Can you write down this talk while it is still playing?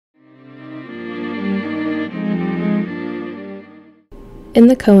In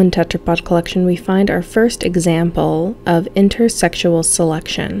the Cohen tetrapod collection, we find our first example of intersexual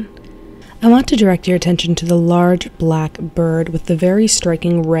selection. I want to direct your attention to the large black bird with the very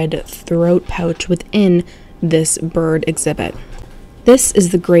striking red throat pouch within this bird exhibit. This is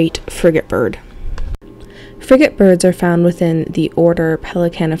the great frigate bird. Frigate birds are found within the order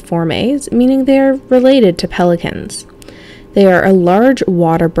Pelecaniformes, meaning they are related to pelicans. They are a large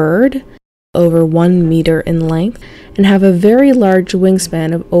water bird, over 1 meter in length, and have a very large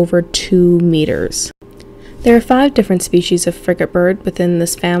wingspan of over 2 meters. There are 5 different species of frigate bird within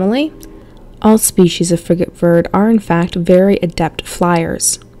this family. All species of frigate bird are in fact very adept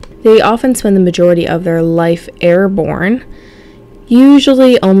flyers. They often spend the majority of their life airborne,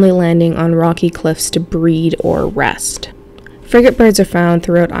 usually only landing on rocky cliffs to breed or rest. Frigate birds are found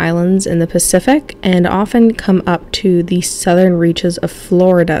throughout islands in the Pacific and often come up to the southern reaches of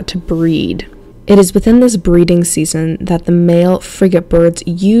Florida to breed. It is within this breeding season that the male frigate birds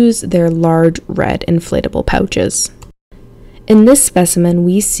use their large red inflatable pouches. In this specimen,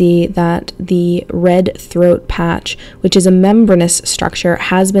 we see that the red throat patch, which is a membranous structure,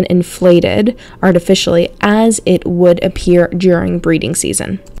 has been inflated artificially as it would appear during breeding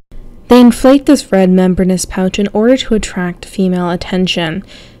season. They inflate this red membranous pouch in order to attract female attention.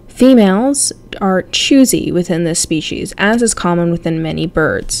 Females are choosy within this species, as is common within many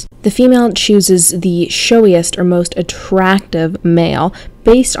birds. The female chooses the showiest or most attractive male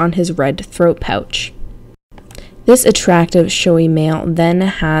based on his red throat pouch. This attractive, showy male then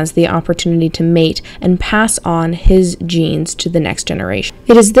has the opportunity to mate and pass on his genes to the next generation.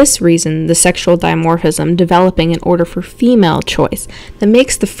 It is this reason, the sexual dimorphism developing in order for female choice, that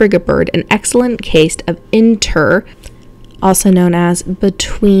makes the frigate bird an excellent case of also known as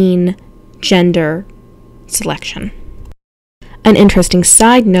between gender selection. An interesting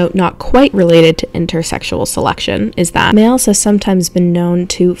side note not quite related to intersexual selection is that males have sometimes been known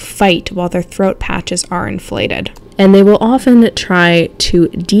to fight while their throat patches are inflated. And they will often try to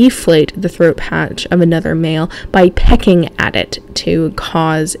deflate the throat patch of another male by pecking at it to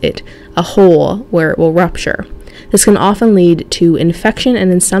cause it a hole where it will rupture. This can often lead to infection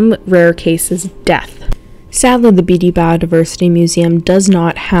and in some rare cases death. Sadly, the Beaty Biodiversity Museum does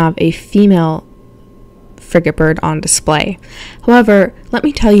not have a female frigate bird on display. However, let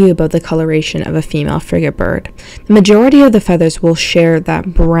me tell you about the coloration of a female frigate bird. The majority of the feathers will share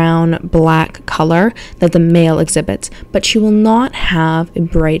that brown-black color that the male exhibits, but she will not have a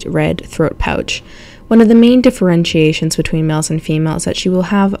bright red throat pouch. One of the main differentiations between males and females is that she will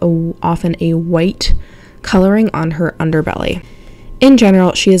have often a white coloring on her underbelly. In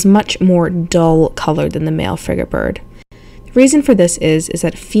general, she is much more dull colored than the male frigate bird. The reason for this is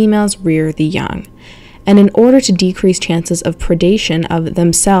that females rear the young. And in order to decrease chances of predation of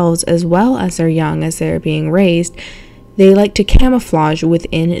themselves as well as their young as they're being raised, they like to camouflage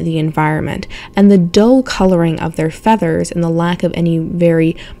within the environment. And the dull coloring of their feathers and the lack of any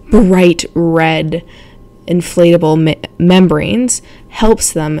very bright red inflatable membranes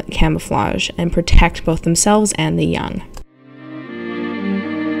helps them camouflage and protect both themselves and the young.